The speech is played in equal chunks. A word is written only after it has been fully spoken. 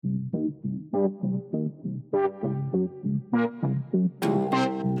That's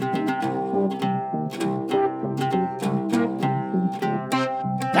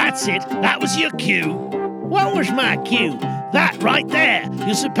it. That was your cue. What was my cue? That right there.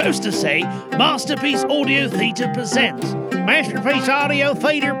 You're supposed to say, Masterpiece Audio Theatre presents. Masterpiece Audio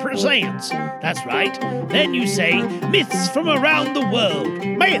Theatre presents. That's right. Then you say, Myths from Around the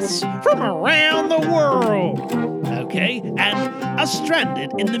World. Myths from Around the World. Okay, and a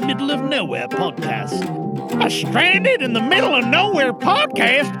Stranded in the Middle of Nowhere podcast. A Stranded in the Middle of Nowhere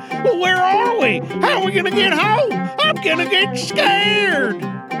podcast? Well, where are we? How are we going to get home? I'm going to get scared.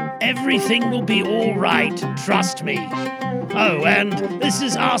 Everything will be all right, trust me. Oh, and this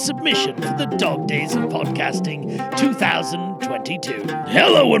is our submission for the Dog Days of Podcasting 2022.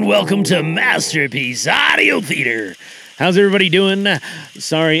 Hello and welcome to Masterpiece Audio Theatre. How's everybody doing?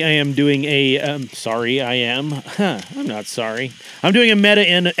 Sorry, I am doing a... I'm not sorry. I'm doing a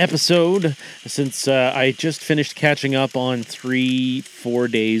meta episode since I just finished catching up on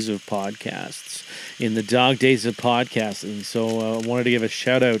 3-4 days of podcasts in the Dog Days of Podcasting. So I wanted to give a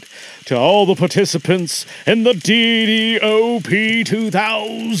shout out to all the participants in the DDOP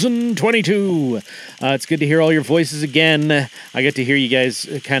 2022. It's good to hear all your voices again. I get to hear you guys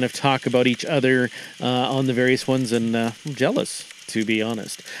kind of talk about each other on the various ones, and I'm jealous, to be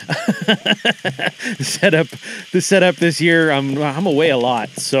honest. The setup this year, I'm away a lot,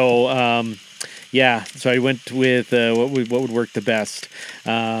 so so I went with what would work the best.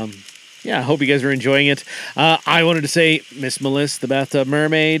 I hope you guys are enjoying it. I wanted to say, Miss Melissa, the Bathtub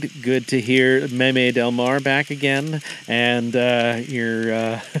Mermaid, good to hear Meme Del Mar back again, and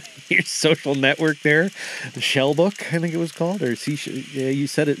your social network there, the Shell Book, I think it was called, or you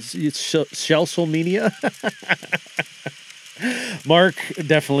said it's Shell Media. Mark,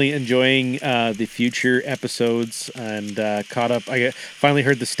 definitely enjoying the future episodes and caught up. I finally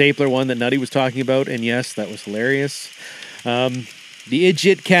heard the Stapler one that Nutty was talking about, and yes, that was hilarious. The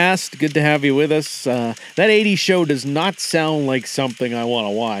Idiot Cast, good to have you with us. That 80s show does not sound like something I want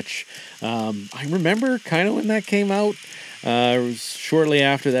to watch. I remember kind of when that came out. It was shortly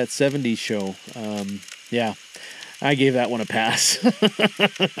after that 70s show. I gave that one a pass.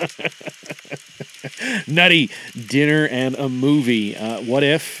 Nutty, Dinner and a Movie. What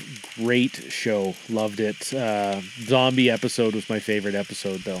If? Great show. Loved it. Zombie episode was my favorite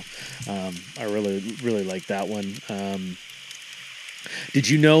episode, though. I really liked that one. Did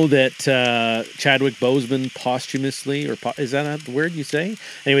you know that Chadwick Boseman posthumously, is that not the word you say?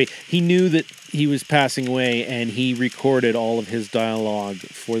 Anyway, he knew that he was passing away, and he recorded all of his dialogue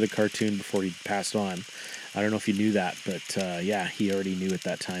for the cartoon before he passed on. I don't know if you knew that, but he already knew at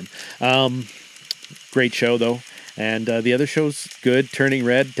that time. Great show, though. And the other show's good. Turning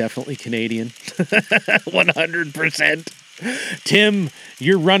Red, definitely Canadian. 100%. Tim,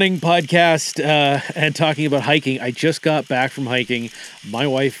 your running podcast and talking about hiking. I just got back from hiking. My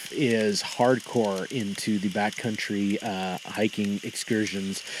wife is hardcore into the backcountry hiking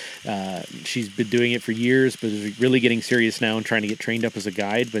excursions. She's been doing it for years, but is really getting serious now and trying to get trained up as a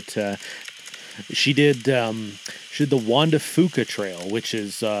guide. But she did the Wanda Fuca Trail, which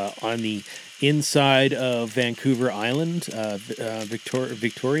is on the inside of Vancouver Island.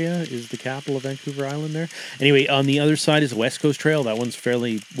 Victoria is the capital of Vancouver Island there. Anyway, on the other side is the West Coast Trail. That one's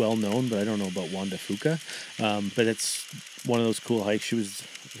fairly well known, but I don't know about Wanda Fuca. But it's one of those cool hikes. She was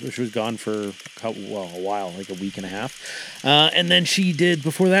gone for a while, like a week and a half. And then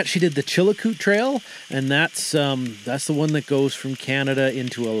before that, she did the Chillicoot Trail, and that's the one that goes from Canada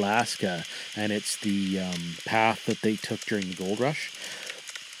into Alaska, and it's the path that they took during the gold rush.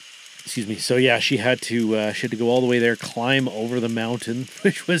 Excuse me. So yeah, she had to go all the way there, climb over the mountain,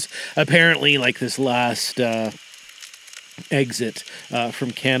 which was apparently like this last exit from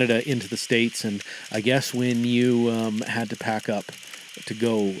Canada into the States. And I guess when you had to pack up to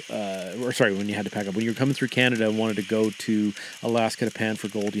go, when you had to pack up, when you were coming through Canada and wanted to go to Alaska to pan for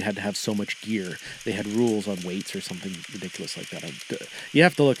gold, you had to have so much gear. They had rules on weights or something ridiculous like that. You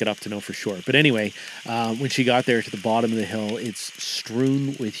have to look it up to know for sure. But anyway, when she got there to the bottom of the hill, it's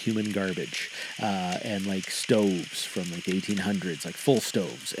strewn with human garbage and like stoves from like 1800s, like full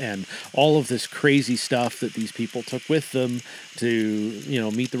stoves, and all of this crazy stuff that these people took with them to,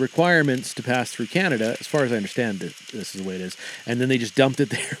 meet the requirements to pass through Canada. As far as I understand it, this is the way it is. And then they just dumped it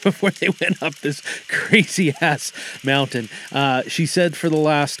there before they went up this crazy ass mountain. She said for the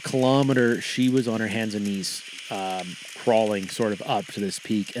last kilometer, she was on her hands and knees crawling sort of up to this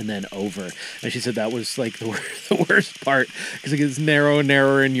peak and then over. And she said that was like the worst part because it gets narrow and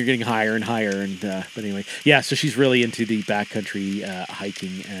narrower and you're getting higher and higher. And but anyway, yeah, so she's really into the backcountry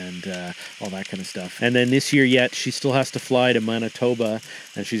hiking and all that kind of stuff. And then this year yet, she still has to fly to Manitoba,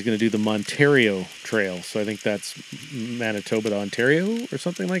 and she's going to do the Montario Trail. So I think that's Manitoba to Ontario or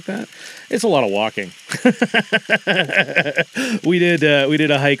something like that. It's a lot of walking. We did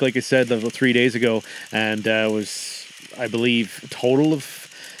a hike, like I said, 3 days ago, and was, I believe, a total of,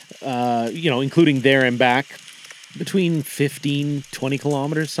 including there and back, between 15, 20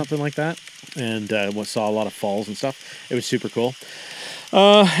 kilometers, something like that. And saw a lot of falls and stuff. It was super cool.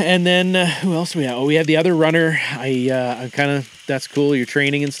 And then who else do we have? Oh, we have the other runner. I'm kind of, that's cool. You're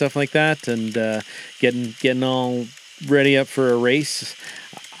training and stuff like that, and getting all ready up for a race.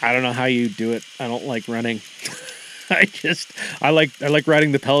 I don't know how you do it. I don't like running. I like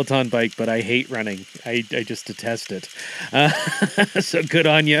riding the Peloton bike, but I hate running. I just detest it. So good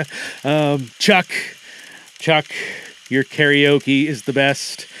on you. Chuck, your karaoke is the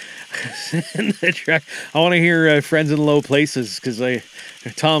best. In the truck, I want to hear Friends in Low Places, because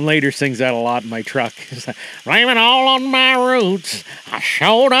Tom Later sings that a lot in my truck. It's like, blaming all on my roots, I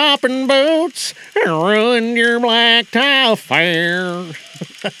showed up in boots and ruined your black tie affair.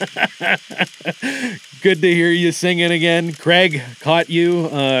 Good to hear you singing again, Craig. Caught you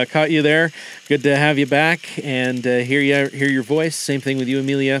there. Good to have you back and hear your voice. Same thing with you,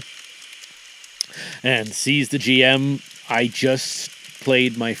 Amelia. And C's the GM. I just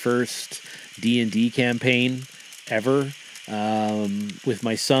played my first D&D campaign ever with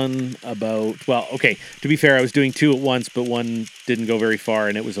my son to be fair, I was doing two at once, but one didn't go very far,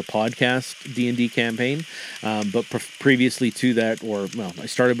 and it was a podcast D&D campaign. But previously to that, I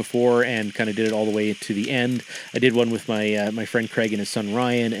started before and kind of did it all the way to the end. I did one with my friend Craig and his son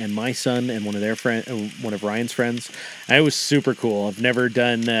Ryan, and my son and one of Ryan's friends. And it was super cool. I've never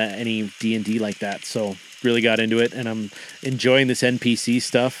done any D&D like that, so really got into it, and I'm enjoying this NPC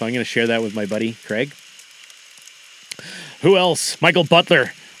stuff. I'm going to share that with my buddy, Craig. Who else? Michael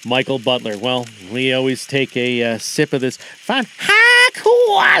Butler. Well, we always take a sip of this fine,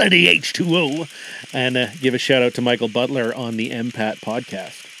 high-quality H2O and give a shout-out to Michael Butler on the MPAT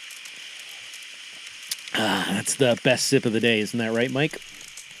podcast. That's the best sip of the day, isn't that right, Mike?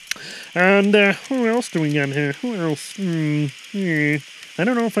 And who else do we got here? Who else? I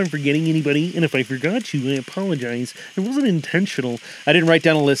don't know if I'm forgetting anybody, and if I forgot you, I apologize. It wasn't intentional. I didn't write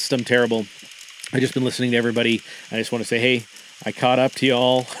down a list. I'm terrible. I've just been listening to everybody. I just want to say, hey, I caught up to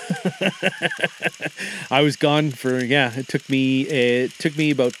y'all. I was gone it took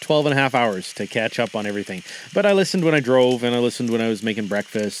me about 12 and a half hours to catch up on everything. But I listened when I drove, and I listened when I was making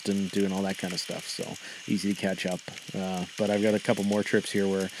breakfast and doing all that kind of stuff. So easy to catch up. But I've got a couple more trips here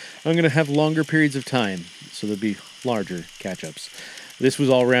where I'm going to have longer periods of time. So there'll be larger catch-ups. This was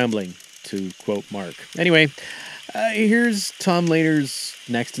all rambling, to quote Mark. Anyway, here's Tom Later's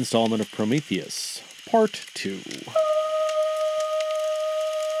next installment of Prometheus, Part 2.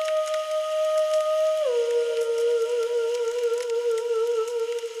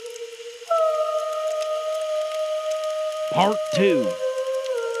 Part 2.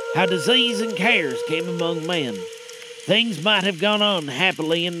 How disease and cares came among men. Things might have gone on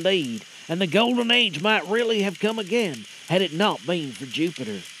happily indeed, and the golden age might really have come again, had it not been for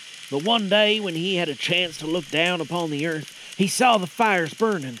Jupiter. But one day, when he had a chance to look down upon the earth, he saw the fires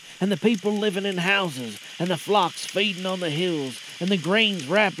burning, and the people living in houses, and the flocks feeding on the hills, and the grains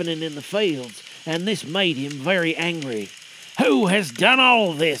ripening in the fields, and this made him very angry. "Who has done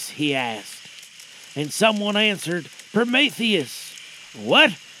all this?" he asked. And someone answered, "Prometheus."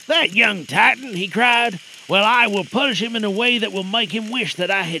 "What? That young Titan?" he cried. "Well, I will punish him in a way that will make him wish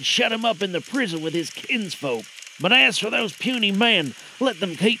that I had shut him up in the prison with his kinsfolk. But as for those puny men, let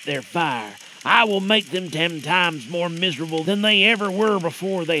them keep their fire. I will make them 10 times more miserable than they ever were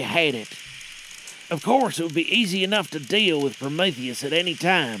before they had it." Of course, it would be easy enough to deal with Prometheus at any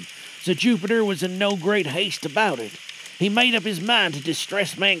time, so Jupiter was in no great haste about it. He made up his mind to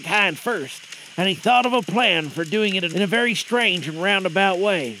distress mankind first, and he thought of a plan for doing it in a very strange and roundabout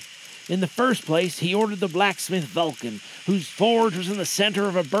way. In the first place, he ordered the blacksmith Vulcan, whose forge was in the center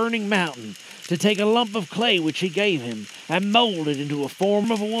of a burning mountain, to take a lump of clay which he gave him, and mold it into a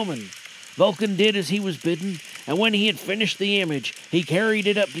form of a woman. Vulcan did as he was bidden, and when he had finished the image, he carried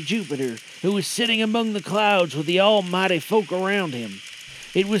it up to Jupiter, who was sitting among the clouds with the almighty folk around him.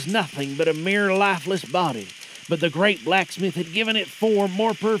 It was nothing but a mere lifeless body, but the great blacksmith had given it form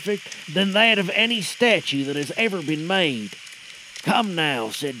more perfect than that of any statue that has ever been made. "Come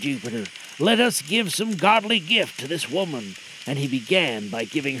now," said Jupiter, "let us give some godly gift to this woman," and he began by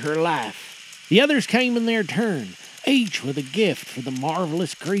giving her life. The others came in their turn, each with a gift for the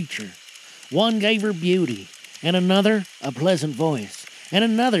marvelous creature. One gave her beauty, and another a pleasant voice, and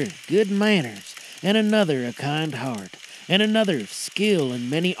another good manners, and another a kind heart, and another skill in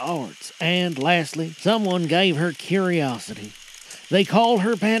many arts, and lastly, someone gave her curiosity. They called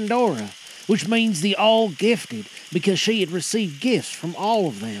her Pandora, which means the all-gifted, because she had received gifts from all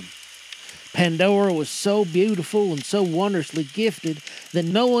of them. Pandora was so beautiful and so wondrously gifted that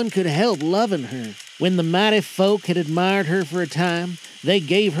no one could help loving her. When the mighty folk had admired her for a time, they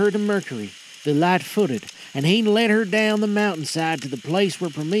gave her to Mercury, the light-footed, and he led her down the mountainside to the place where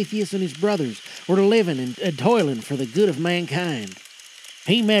Prometheus and his brothers were living and toiling for the good of mankind.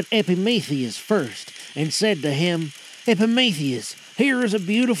 He met Epimetheus first and said to him, "Epimetheus, here is a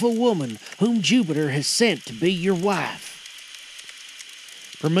beautiful woman whom Jupiter has sent to be your wife."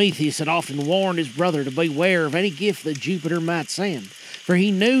 Prometheus had often warned his brother to beware of any gift that Jupiter might send, for he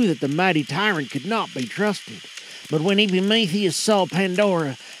knew that the mighty tyrant could not be trusted. But when Epimetheus saw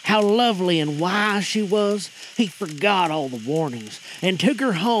Pandora, how lovely and wise she was, he forgot all the warnings and took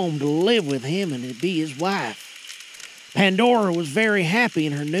her home to live with him and to be his wife. Pandora was very happy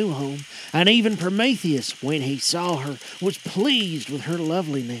in her new home, and even Prometheus, when he saw her, was pleased with her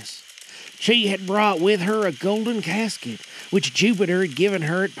loveliness. She had brought with her a golden casket, which Jupiter had given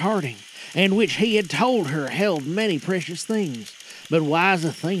her at parting, and which he had told her held many precious things. But wise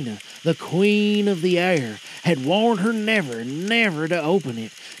Athena, the queen of the air, had warned her never to open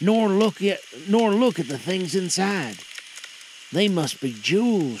it, nor look at the things inside. "They must be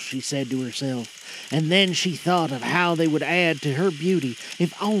jewels," she said to herself, and then she thought of how they would add to her beauty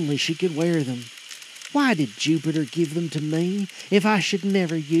if only she could wear them. "Why did Jupiter give them to me if I should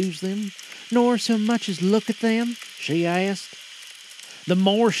never use them, nor so much as look at them?" she asked. The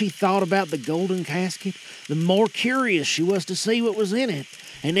more she thought about the golden casket, the more curious she was to see what was in it,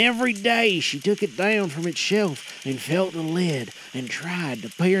 and every day she took it down from its shelf and felt the lid and tried to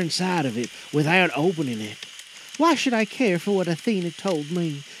peer inside of it without opening it. "Why should I care for what Athena told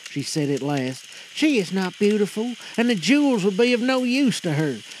me?" she said at last. "She is not beautiful, and the jewels will be of no use to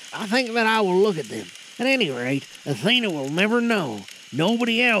her. I think that I will look at them. At any rate, Athena will never know.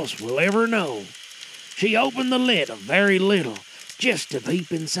 Nobody else will ever know." She opened the lid a very little, just to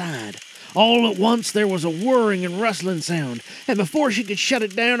peep inside. All at once there was a whirring and rustling sound, and before she could shut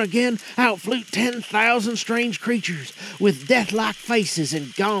it down again, out flew 10,000 strange creatures, with death-like faces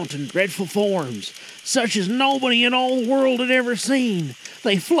and gaunt and dreadful forms, such as nobody in all the world had ever seen.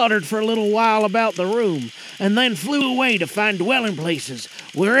 They fluttered for a little while about the room, and then flew away to find dwelling places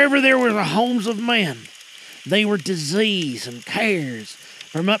wherever there were the homes of men. They were disease and cares.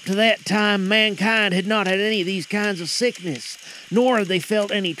 From up to that time, mankind had not had any of these kinds of sickness, nor had they felt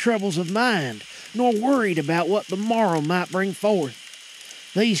any troubles of mind, nor worried about what the morrow might bring forth.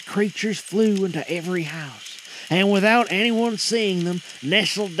 These creatures flew into every house, and without anyone seeing them,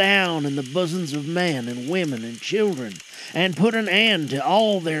 nestled down in the bosoms of men and women and children, and put an end to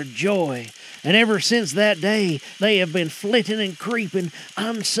all their joy. And ever since that day, they have been flitting and creeping,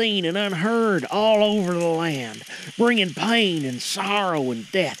 unseen and unheard, all over the land, bringing pain and sorrow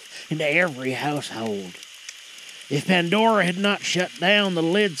and death into every household. If Pandora had not shut down the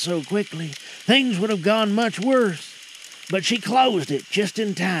lid so quickly, things would have gone much worse. But she closed it just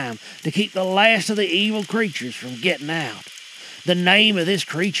in time to keep the last of the evil creatures from getting out. The name of this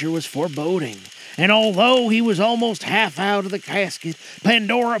creature was Foreboding, and although he was almost half out of the casket,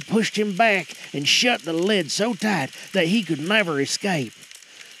 Pandora pushed him back and shut the lid so tight that he could never escape.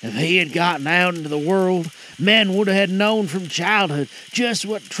 If he had gotten out into the world, men would have known from childhood just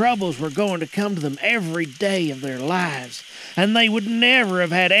what troubles were going to come to them every day of their lives, and they would never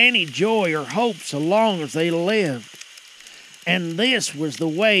have had any joy or hope so long as they lived. And this was the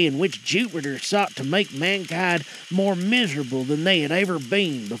way in which Jupiter sought to make mankind more miserable than they had ever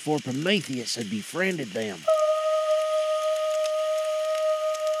been before Prometheus had befriended them.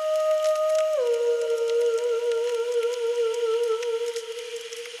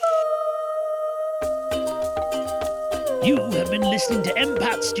 You have been listening to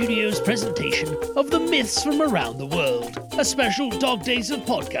Empat Studios' presentation of The Myths from Around the World, a special Dog Days of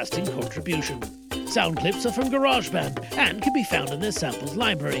Podcasting contribution. Sound clips are from GarageBand and can be found in their samples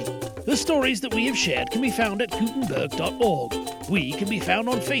library. The stories that we have shared can be found at Gutenberg.org. We can be found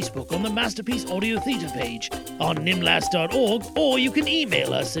on Facebook on the Masterpiece Audio Theatre page, on nimlas.org, or you can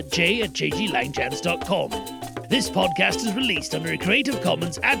email us at j@jglangchance.com. This podcast is released under a Creative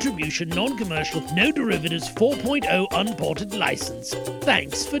Commons Attribution Non-Commercial No Derivatives 4.0 Unported license.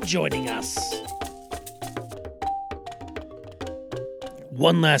 Thanks for joining us.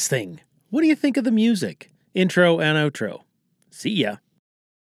 One last thing. What do you think of the music? Intro and outro. See ya.